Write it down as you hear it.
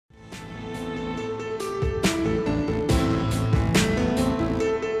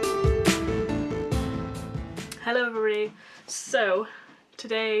So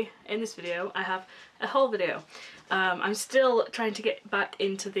today in this video I have a haul video. I'm still trying to get back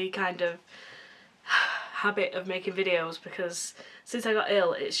into the kind of habit of making videos because since I got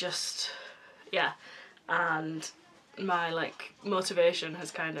ill it's just, yeah, and my motivation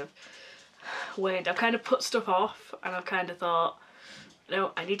has kind of waned. I've kind of put stuff off and I've kind of thought,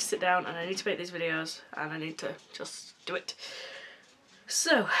 no, I need to sit down and I need to make these videos and I need to just do it.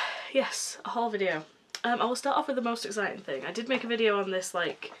 So yes, a haul video. I will start off with the most exciting thing. I did make a video on this,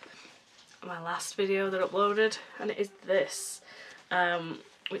 like my last video that I uploaded, and it is this,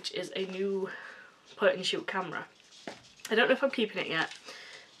 which is a new point and shoot camera. I don't know if I'm keeping it yet,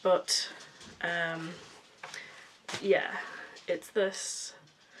 but yeah, it's this.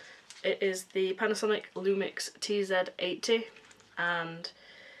 It is the Panasonic Lumix TZ80, and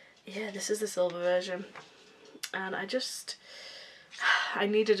yeah, this is the silver version, and I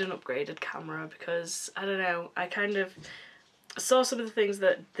needed an upgraded camera because, I don't know, I kind of saw some of the things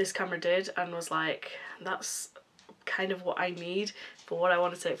that this camera did and was like, that's kind of what I need for what I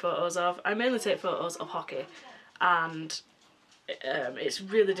want to take photos of. I mainly take photos of hockey, and it's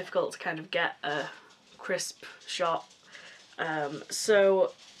really difficult to kind of get a crisp shot.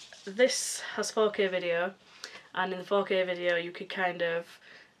 So this has 4K video, and in the 4K video you could kind of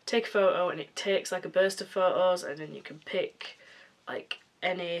take a photo and it takes like a burst of photos, and then you can pick like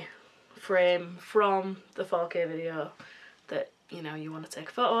any frame from the 4K video that, you know, you want to take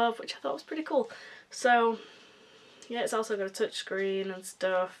a photo of, which I thought was pretty cool. So yeah, it's also got a touch screen and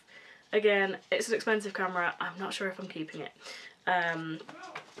stuff. Again, it's an expensive camera. I'm not sure if I'm keeping it.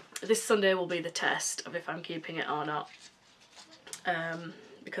 This Sunday will be the test of if I'm keeping it or not,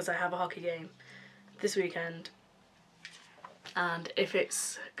 because I have a hockey game this weekend, and if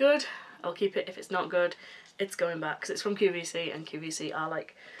it's good I'll keep it. If it's not good, it's going back, because it's from QVC, and QVC are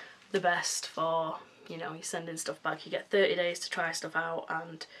like the best for, you know, you're sending stuff back. You get 30 days to try stuff out,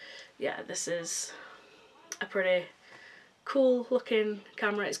 and yeah, this is a pretty cool looking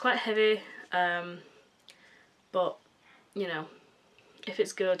camera. It's quite heavy, but you know, if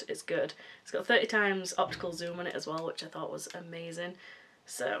it's good, it's good. It's got 30 times optical zoom on it as well, which I thought was amazing.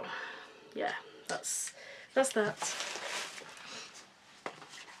 So yeah, that's that.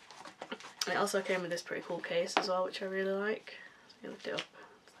 And it also came with this pretty cool case as well, which I really like. So you lift it up,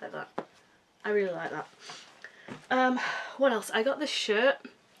 it's like that. I really like that. What else? I got this shirt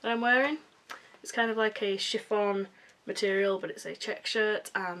that I'm wearing. It's kind of like a chiffon material, but it's a check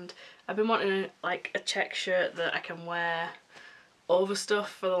shirt, and I've been wanting like a check shirt that I can wear over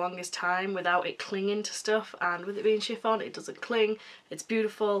stuff for the longest time without it clinging to stuff, and with it being chiffon it doesn't cling. It's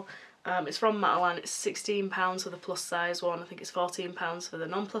beautiful. It's from Matalan. It's £16 for the plus size one. I think it's £14 for the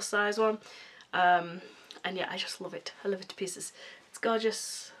non-plus size one. And yeah, I just love it. I love it to pieces. It's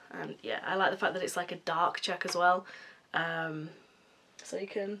gorgeous, and yeah, I like the fact that it's like a dark check as well. So you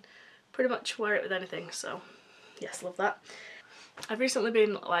can pretty much wear it with anything. So yes, love that. I've recently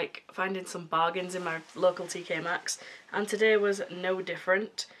been like finding some bargains in my local TK Maxx, and today was no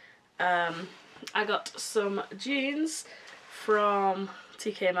different. I got some jeans from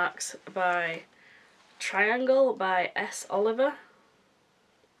TK Maxx by Triangle by S. Oliver.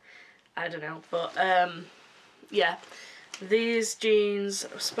 I don't know, but yeah, these jeans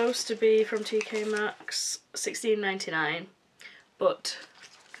are supposed to be from TK Maxx, $16.99, but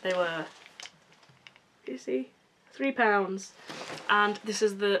they were, you see, £3, and this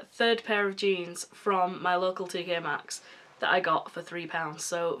is the third pair of jeans from my local TK Maxx that I got for £3.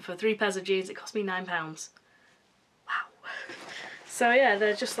 So for 3 pairs of jeans it cost me £9. Wow. So yeah,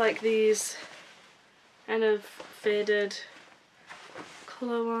 they're just like these kind of faded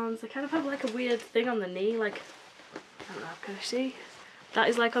colour ones. They kind of have like a weird thing on the knee, like, I don't know, can you see? That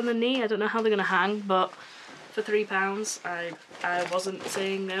is like on the knee. I don't know how they're going to hang, but for £3 I wasn't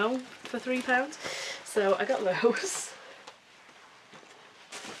saying no for £3. So I got those.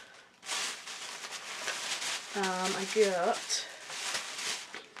 I got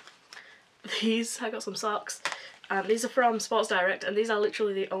these. I got some socks. These are from Sports Direct, and these are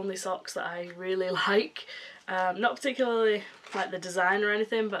literally the only socks that I really like. Not particularly like the design or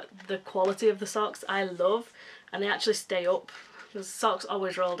anything, but the quality of the socks I love, and they actually stay up. The socks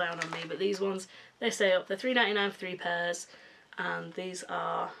always roll down on me, but these ones, they stay up. They're $3.99 for 3 pairs, and these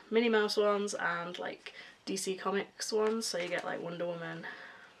are Minnie Mouse ones and like DC Comics ones, so you get like Wonder Woman,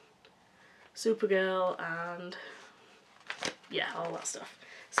 Supergirl, and yeah, all that stuff.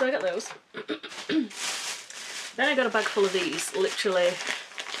 So I got those. Then I got a bag full of these, literally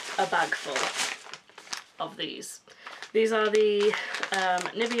a bag full of these. These are the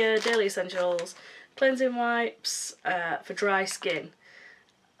Nivea Daily Essentials cleansing wipes for dry skin,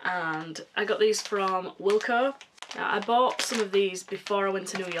 and I got these from Wilko. Now, I bought some of these before I went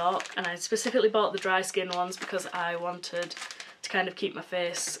to New York, and I specifically bought the dry skin ones because I wanted to kind of keep my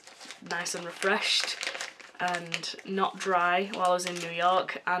face nice and refreshed and not dry while I was in New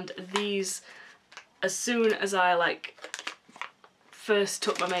York. And these, as soon as I like first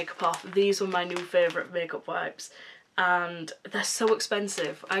took my makeup off, these were my new favourite makeup wipes, and they're so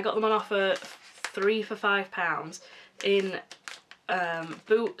expensive. I got them on offer 3 for £5. In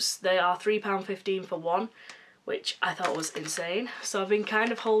Boots they are £3.15 for one, which I thought was insane. So I've been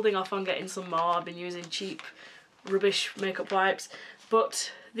kind of holding off on getting some more. I've been using cheap rubbish makeup wipes,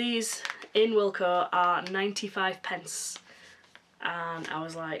 but these in Wilko are 95p, and I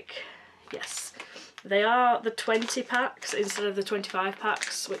was like, yes. They are the 20 packs instead of the 25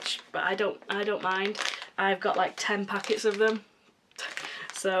 packs, but I don't mind. I've got like 10 packets of them,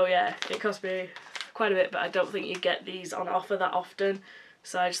 so yeah, it cost me quite a bit, but I don't think you get these on offer that often,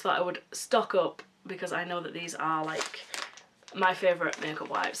 so I just thought I would stock up because I know that these are like my favourite makeup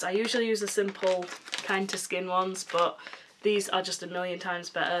wipes. I usually use the simple kind to skin ones, but these are just a million times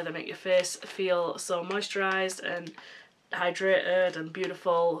better. They make your face feel so moisturised and hydrated and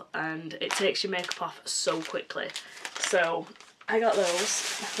beautiful, and it takes your makeup off so quickly. So I got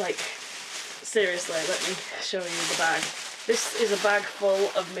those. Like, seriously, let me show you the bag. This is a bag full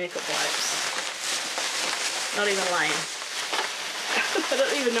of makeup wipes. Not even lying. I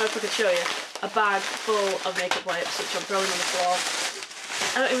don't even know if I could show you. A bag full of makeup wipes, which I'm throwing on the floor.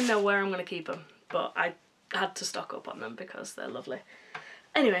 I don't even know where I'm going to keep them, but I had to stock up on them because they're lovely.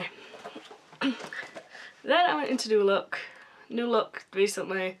 Anyway, then I went into New Look. New Look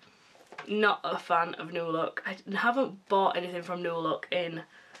recently, not a fan of New Look. I haven't bought anything from New Look in,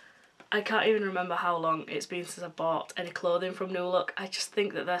 I can't even remember how long it's been since I bought any clothing from New Look. I just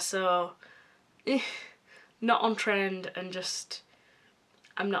think that they're so not on trend, and just,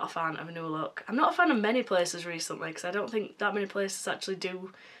 I'm not a fan of New Look. I'm not a fan of many places recently because I don't think that many places actually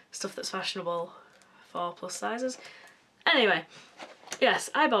do stuff that's fashionable for plus sizes. Anyway, yes,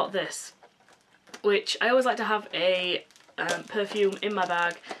 I bought this, which I always like to have a perfume in my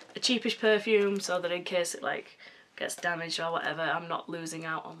bag, a cheapish perfume, so that in case it like gets damaged or whatever, I'm not losing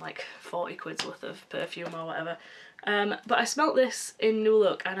out on like 40 quid's worth of perfume or whatever. But I smelt this in New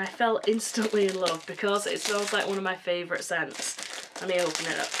Look and I fell instantly in love because it smells like one of my favourite scents. Let me open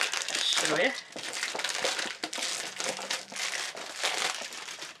it up, show you.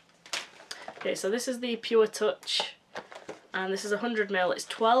 Okay, so this is the Pure Touch, and this is 100ml. It's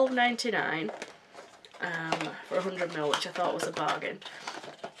 £12.99 for 100ml, which I thought was a bargain.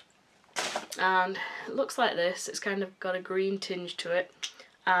 And it looks like this. It's kind of got a green tinge to it,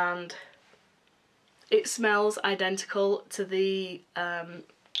 and it smells identical to the oh,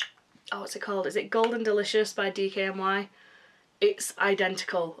 what's it called? Is it Golden Delicious by DKNY? It's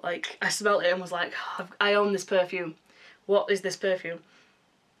identical. Like, I smelled it and was like, I own this perfume. What is this perfume?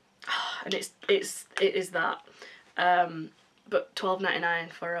 And it is that. But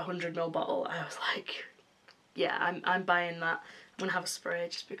 £12.99 for a 100ml bottle. I was like, yeah, I'm buying that. I'm gonna have a spray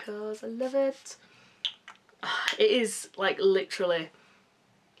just because I love it. It is like literally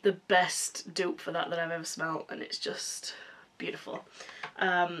the best dupe for that I've ever smelled, and it's just beautiful.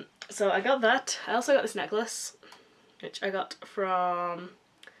 So I got that. I also got this necklace, which I got from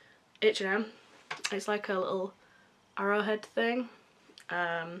H&M. It's like a little arrowhead thing.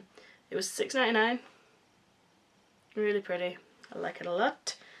 It was £6.99. Really pretty. I like it a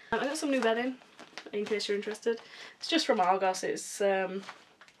lot. I got some new bedding, in case you're interested. It's just from Argos. It's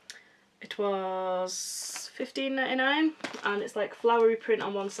it was £15.99, and it's like flowery print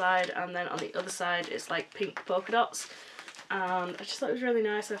on one side, and then on the other side it's like pink polka dots. And I just thought it was really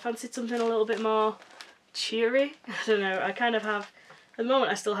nice. I fancied something a little bit more cheery. I don't know. I kind of have, at the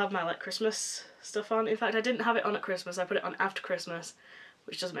moment I still have my like Christmas stuff on. In fact, I didn't have it on at Christmas. I put it on after Christmas,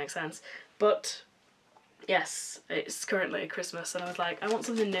 which doesn't make sense. But yes, it's currently Christmas, and I was like, I want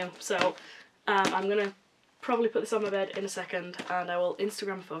something new. So I'm gonna probably put this on my bed in a second, and I will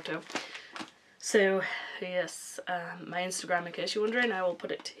Instagram a photo. So yes, my Instagram, in case you're wondering, I will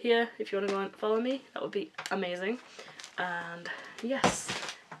put it here if you want to go and follow me. That would be amazing. And yes,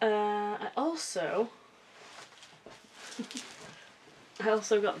 I also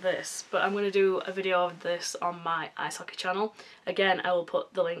got this, but I'm going to do a video of this on my ice hockey channel. Again, I will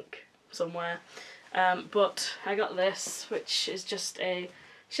put the link somewhere. But I got this, which is just a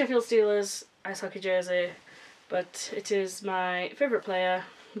Sheffield Steelers ice hockey jersey, but it is my favourite player,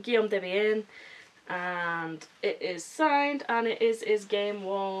 Guillaume Debian, and it is signed, and it is his game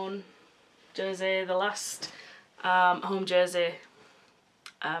worn jersey, the last home jersey,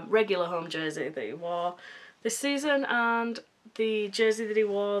 regular home jersey that he wore this season, and the jersey that he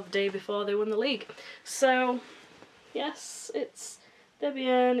wore the day before they won the league. So yes, it's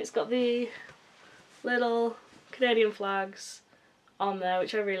Debian. It's got the little Canadian flags on there,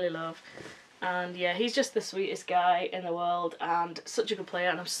 which I really love. And yeah, he's just the sweetest guy in the world and such a good player,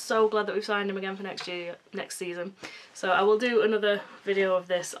 and I'm so glad that we've signed him again for next season. So I will do another video of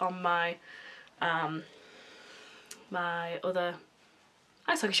this on my my other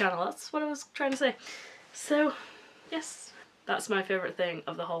ice hockey channel, that's what I was trying to say. So yes, that's my favourite thing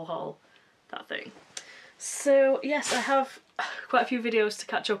of the whole haul, that thing. So yes, I have quite a few videos to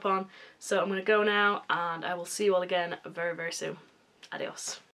catch up on, so I'm going to go now and I will see you all again very, very soon.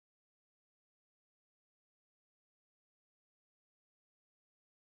 Adios.